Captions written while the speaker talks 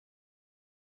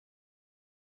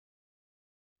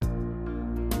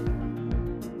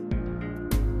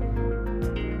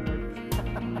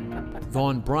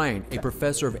Vaughn Bryant, a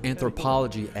professor of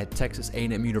anthropology at Texas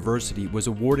A&M University, was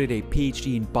awarded a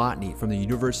Ph.D. in botany from the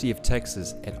University of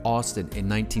Texas at Austin in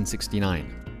 1969.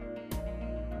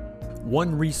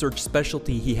 One research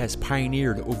specialty he has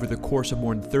pioneered over the course of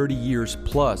more than 30 years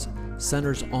plus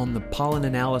centers on the pollen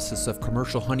analysis of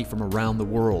commercial honey from around the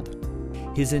world.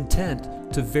 His intent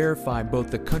to verify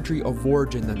both the country of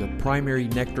origin and the primary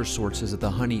nectar sources of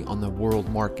the honey on the world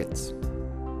markets.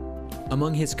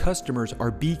 Among his customers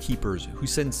are beekeepers who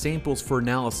send samples for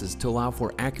analysis to allow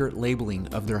for accurate labeling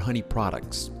of their honey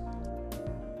products.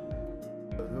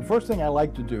 The first thing I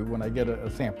like to do when I get a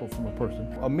sample from a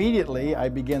person, immediately I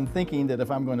begin thinking that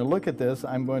if I'm going to look at this,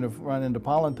 I'm going to run into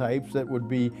pollen types that would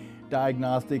be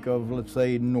diagnostic of, let's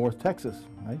say, North Texas.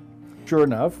 Right? Sure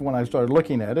enough, when I started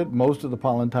looking at it, most of the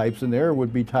pollen types in there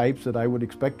would be types that I would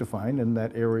expect to find in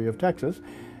that area of Texas,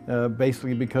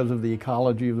 basically because of the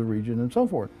ecology of the region and so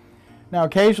forth. Now,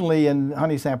 occasionally in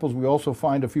honey samples, we also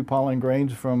find a few pollen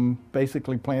grains from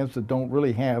basically plants that don't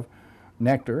really have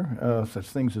nectar, such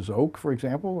things as oak, for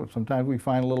example. Sometimes we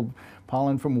find a little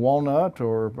pollen from walnut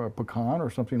or pecan or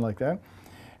something like that.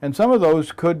 And some of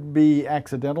those could be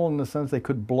accidental in the sense they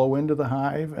could blow into the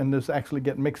hive and just actually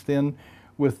get mixed in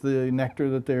with the nectar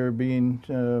that they're being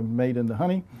made in the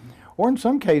honey. Or in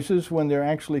some cases, when they're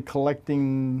actually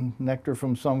collecting nectar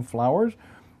from some flowers,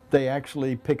 they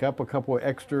actually pick up a couple of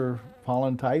extra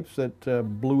pollen types that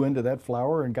blew into that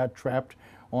flower and got trapped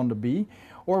on the bee.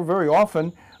 Or very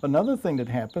often, another thing that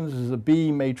happens is a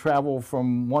bee may travel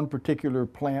from one particular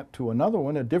plant to another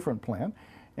one, a different plant,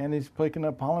 and he's picking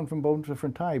up pollen from both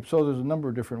different types. So there's a number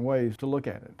of different ways to look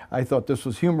at it. I thought this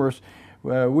was humorous.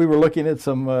 We were looking at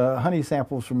some honey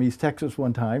samples from East Texas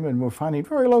one time, and we're finding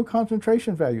very low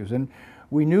concentration values. And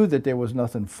we knew that there was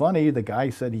nothing funny. The guy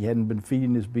said he hadn't been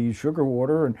feeding his bees sugar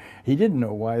water, and he didn't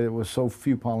know why there was so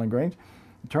few pollen grains.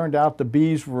 It turned out the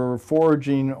bees were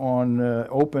foraging on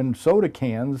open soda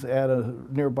cans at a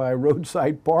nearby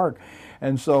roadside park.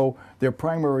 And so their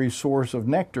primary source of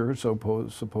nectar,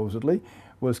 supposedly,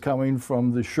 was coming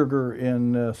from the sugar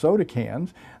in soda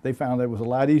cans. They found that it was a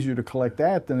lot easier to collect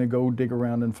that than to go dig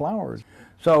around in flowers.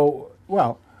 So,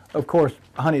 well, of course,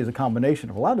 honey is a combination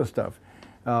of a lot of stuff.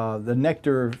 The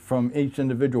nectar from each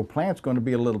individual plant is going to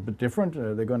be a little bit different.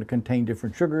 They're going to contain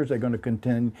different sugars. They're going to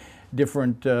contain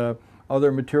different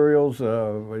other materials.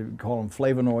 We call them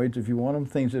flavonoids if you want them,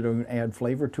 things that are going to add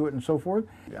flavor to it and so forth.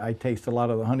 I taste a lot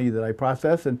of the honey that I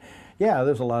process, and yeah,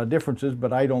 there's a lot of differences,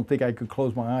 but I don't think I could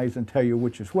close my eyes and tell you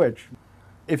which is which.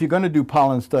 If you're going to do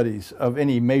pollen studies of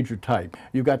any major type,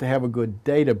 you've got to have a good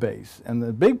database. And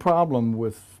the big problem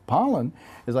with pollen,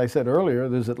 as I said earlier,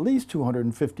 there's at least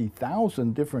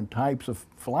 250,000 different types of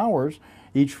flowers.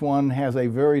 Each one has a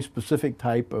very specific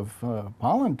type of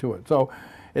pollen to it. So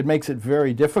it makes it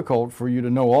very difficult for you to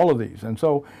know all of these. And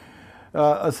so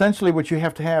essentially what you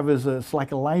have to have is it's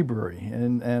like a library.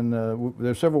 And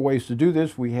there's several ways to do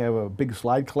this. We have a big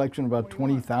slide collection, about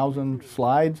 20,000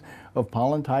 slides of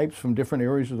pollen types from different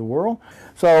areas of the world.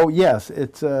 So yes,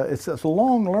 it's a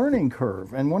long learning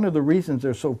curve. And one of the reasons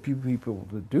there's so few people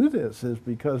that do this is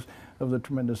because of the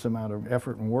tremendous amount of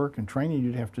effort and work and training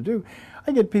you'd have to do.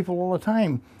 I get people all the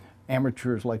time,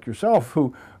 amateurs like yourself,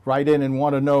 who write in and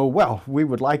want to know, well, we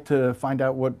would like to find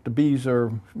out what the bees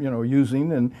are,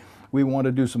 using, and we want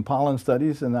to do some pollen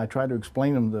studies, and I try to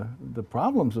explain them the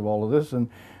problems of all of this, and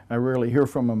I rarely hear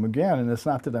from them again. And it's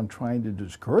not that I'm trying to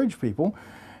discourage people.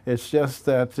 It's just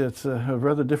that it's a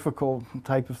rather difficult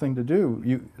type of thing to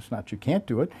do. It's not you can't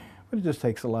do it, but it just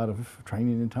takes a lot of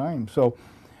training and time. So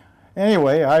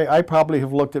anyway, I probably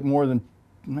have looked at more than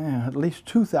at least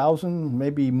 2,000,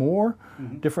 maybe more,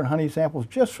 different honey samples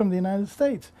just from the United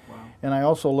States. Wow. And I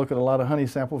also look at a lot of honey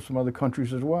samples from other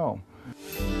countries as well.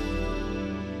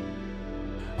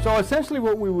 So essentially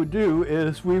what we would do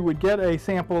is we would get a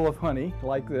sample of honey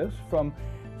like this from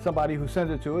somebody who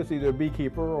sends it to us, either a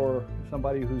beekeeper or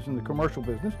somebody who's in the commercial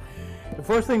business. The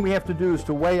first thing we have to do is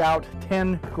to weigh out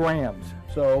 10 grams.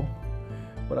 So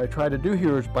what I try to do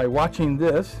here is by watching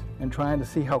this and trying to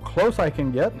see how close I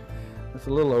can get. It's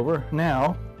a little over.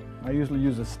 Now, I usually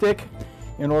use a stick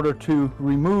in order to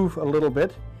remove a little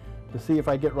bit to see if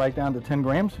I get right down to 10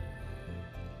 grams.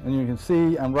 And you can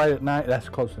see I'm right at 9. That's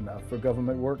close enough for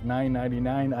government work,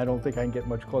 $9.99. I don't think I can get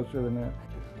much closer than that.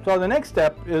 So the next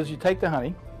step is you take the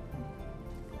honey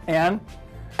and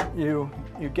you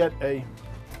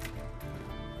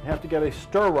have to get a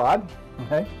stir rod,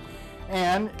 okay?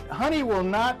 And honey will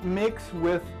not mix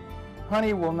with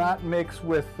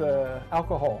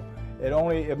alcohol.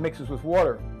 It mixes with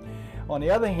water. On the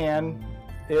other hand,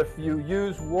 if you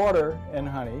use water and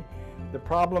honey, The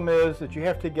problem is that you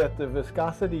have to get the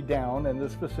viscosity down and the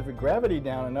specific gravity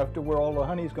down enough to where all the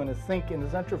honey is going to sink in the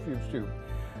centrifuge tube.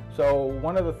 So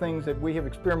one of the things that we have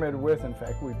experimented with, in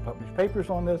fact we've published papers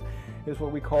on this, is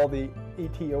what we call the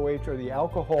ETOH, or the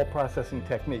alcohol processing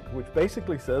technique, which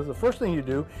basically says the first thing you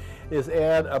do is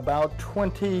add about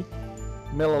 20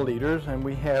 milliliters, and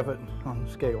we have it on the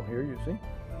scale here, you see.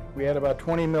 We add about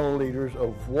 20 milliliters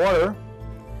of water,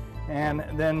 and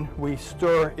then we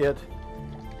stir it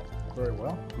very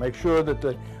well. Make sure that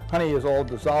the honey is all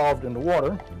dissolved in the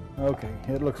water. Okay,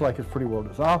 it looks like it's pretty well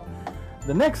dissolved.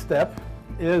 The next step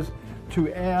is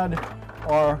to add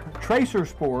our tracer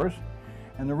spores,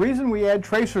 and the reason we add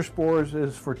tracer spores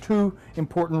is for two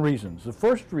important reasons. The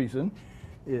first reason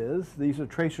is these are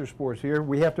tracer spores here.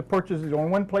 We have to purchase these. Only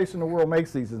one place in the world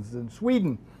makes these. It's in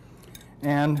Sweden,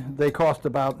 and they cost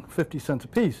about 50 cents a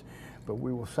piece, but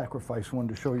we will sacrifice one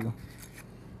to show you.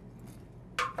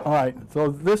 All right, so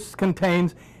this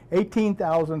contains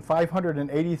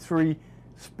 18,583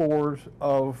 spores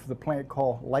of the plant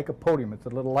called Lycopodium. It's a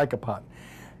little lycopod.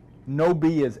 No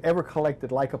bee has ever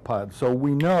collected lycopods, so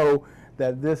we know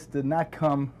that this did not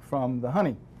come from the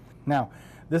honey. Now,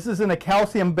 this is in a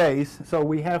calcium base, so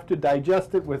we have to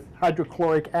digest it with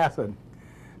hydrochloric acid.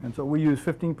 And so we use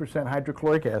 15%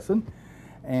 hydrochloric acid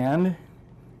and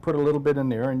put a little bit in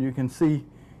there, and you can see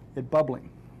it bubbling.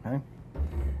 Okay?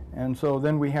 And so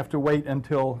then we have to wait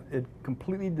until it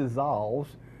completely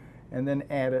dissolves and then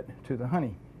add it to the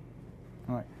honey.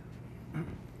 All right.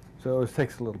 So this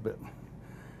takes a little bit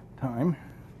time.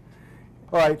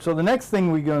 All right, so the next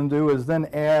thing we're going to do is then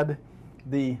add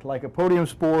the Lycopodium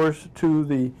spores to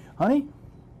the honey.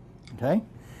 Okay?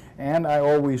 And I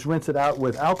always rinse it out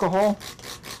with alcohol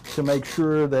to make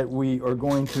sure that we are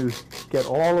going to get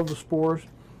all of the spores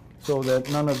so that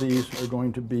none of these are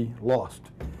going to be lost.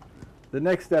 The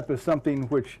next step is something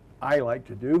which I like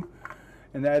to do,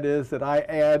 and that is that I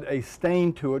add a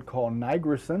stain to it called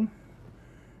nigrosin.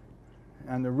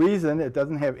 And the reason it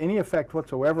doesn't have any effect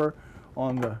whatsoever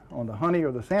on the honey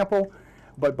or the sample,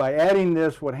 but by adding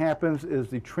this, what happens is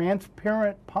the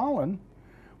transparent pollen,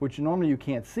 which normally you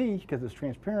can't see because it's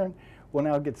transparent, will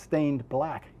now get stained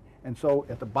black. And so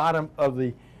at the bottom of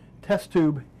the test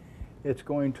tube, it's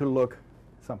going to look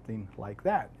something like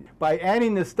that. By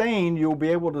adding the stain, you'll be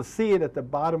able to see it at the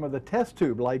bottom of the test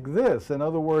tube like this. In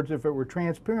other words, if it were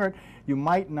transparent, you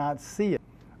might not see it.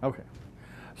 Okay,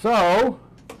 so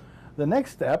the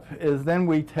next step is then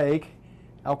we take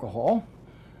alcohol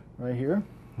right here,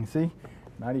 you see,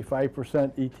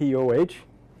 95% ETOH,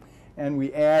 and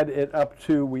we add it up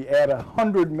to, we add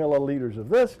 100 milliliters of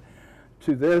this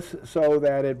to this so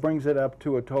that it brings it up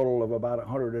to a total of about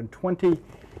 120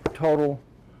 total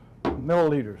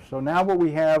milliliters. So now what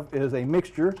we have is a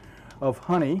mixture of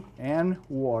honey and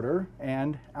water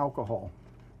and alcohol.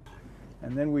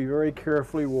 And then we very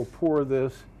carefully will pour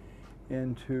this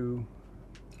into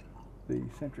the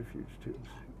centrifuge tubes.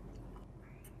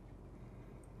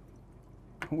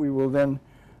 We will then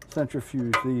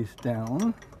centrifuge these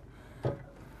down,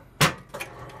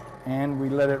 and we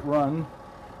let it run.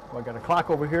 Well, I got a clock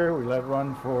over here. We let it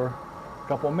run for a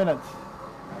couple of minutes.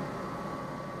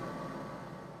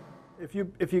 If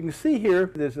you can see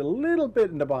here, there's a little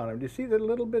bit in the bottom. Do you see that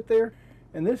little bit there?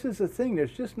 And this is the thing,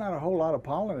 there's just not a whole lot of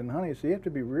pollen in honey, so you have to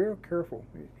be real careful.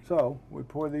 So we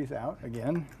pour these out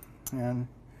again and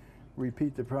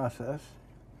repeat the process.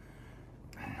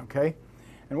 Okay,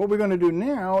 and what we're going to do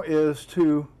now is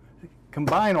to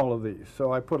combine all of these.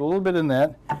 So I put a little bit in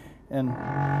that and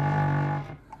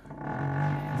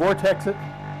vortex it.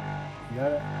 You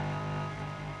got it?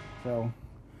 So,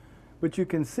 but you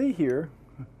can see here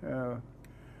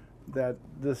that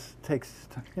this takes,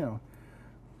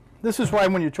 this is why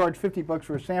when you charge 50 bucks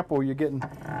for a sample, you get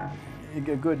a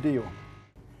good deal.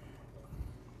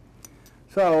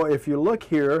 So if you look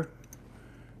here,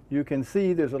 you can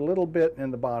see there's a little bit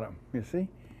in the bottom, you see,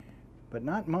 but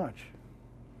not much.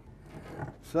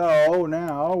 So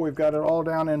now we've got it all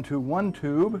down into one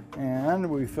tube, and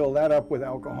we fill that up with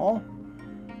alcohol.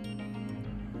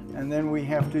 And then we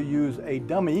have to use a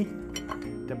dummy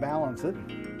to balance it.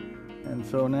 And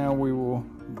so now we will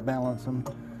balance them,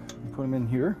 put them in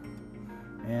here,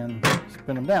 and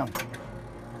spin them down.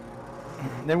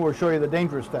 Then we'll show you the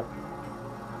dangerous step.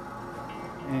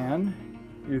 And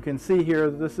you can see here,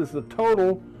 this is the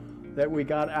total that we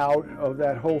got out of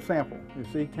that whole sample. You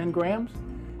see, 10 grams?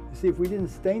 You see, if we didn't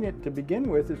stain it to begin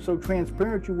with, it's so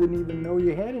transparent you wouldn't even know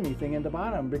you had anything in the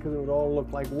bottom because it would all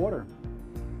look like water.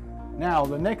 Now,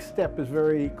 the next step is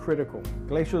very critical.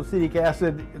 Glacial acetic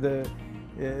acid,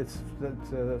 it's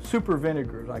super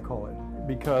vinegar, as I call it,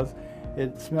 because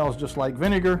it smells just like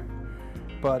vinegar,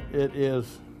 but it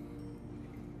is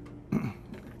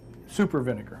super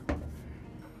vinegar.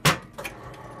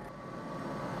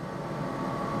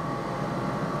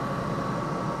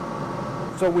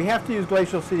 So we have to use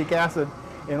glacial acetic acid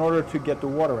in order to get the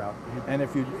water out. And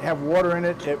if you have water in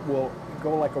it, it will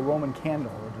go like a Roman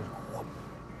candle.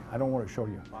 I don't want to show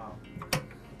you. Wow.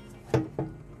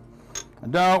 I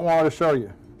don't want to show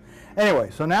you.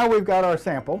 Anyway, so now we've got our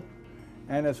sample,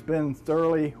 and it's been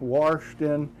thoroughly washed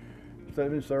in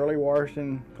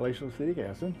glacial acetic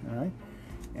acid, all right?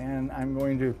 And I'm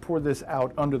going to pour this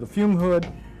out under the fume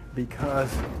hood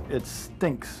because it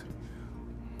stinks.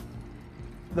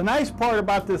 The nice part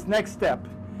about this next step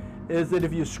is that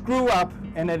if you screw up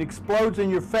and it explodes in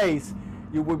your face,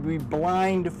 you would be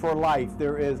blind for life.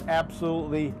 There is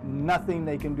absolutely nothing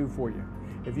they can do for you.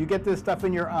 If you get this stuff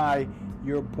in your eye,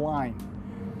 you're blind.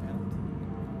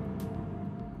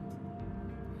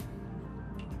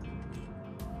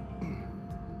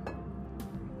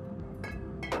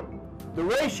 The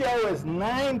ratio is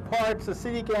 9 parts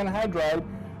acetic anhydride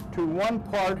to 1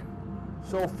 part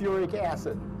sulfuric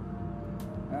acid.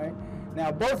 All right? Now,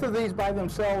 both of these by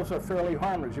themselves are fairly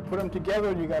harmless. You put them together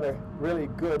and you got a really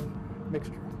good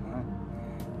mixture. All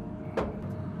right?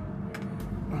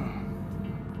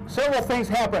 Several things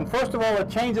happen. First of all, it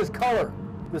changes color.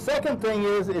 The second thing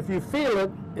is, if you feel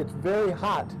it, it's very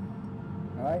hot.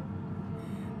 All right?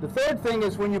 The third thing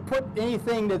is when you put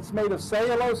anything that's made of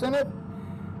cellulose in it,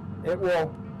 it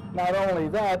will, not only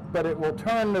that, but it will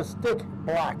turn the stick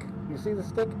black. You see the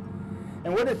stick?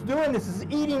 And what it's doing is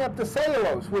eating up the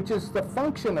cellulose, which is the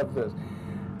function of this.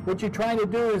 What you're trying to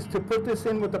do is to put this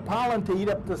in with the pollen to eat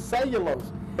up the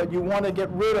cellulose. But you want to get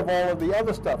rid of all of the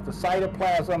other stuff, the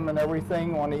cytoplasm and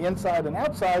everything on the inside and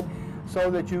outside,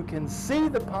 so that you can see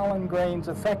the pollen grains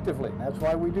effectively. That's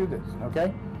why we do this,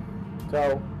 okay?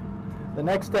 So the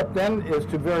next step then is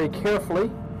to very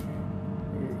carefully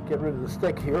get rid of the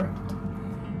stick here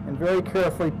and very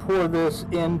carefully pour this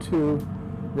into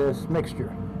this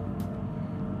mixture.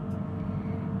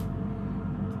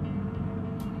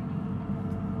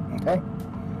 Okay?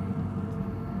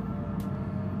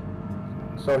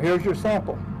 So here's your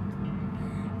sample.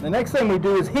 The next thing we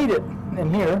do is heat it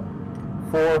in here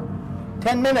for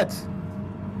 10 minutes.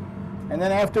 And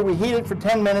then after we heat it for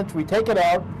 10 minutes, we take it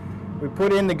out, we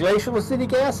put in the glacial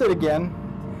acetic acid again,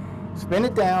 spin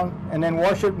it down, and then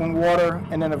wash it in water,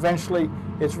 and then eventually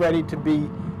it's ready to be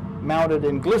mounted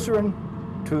in glycerin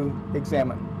to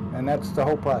examine. And that's the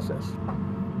whole process.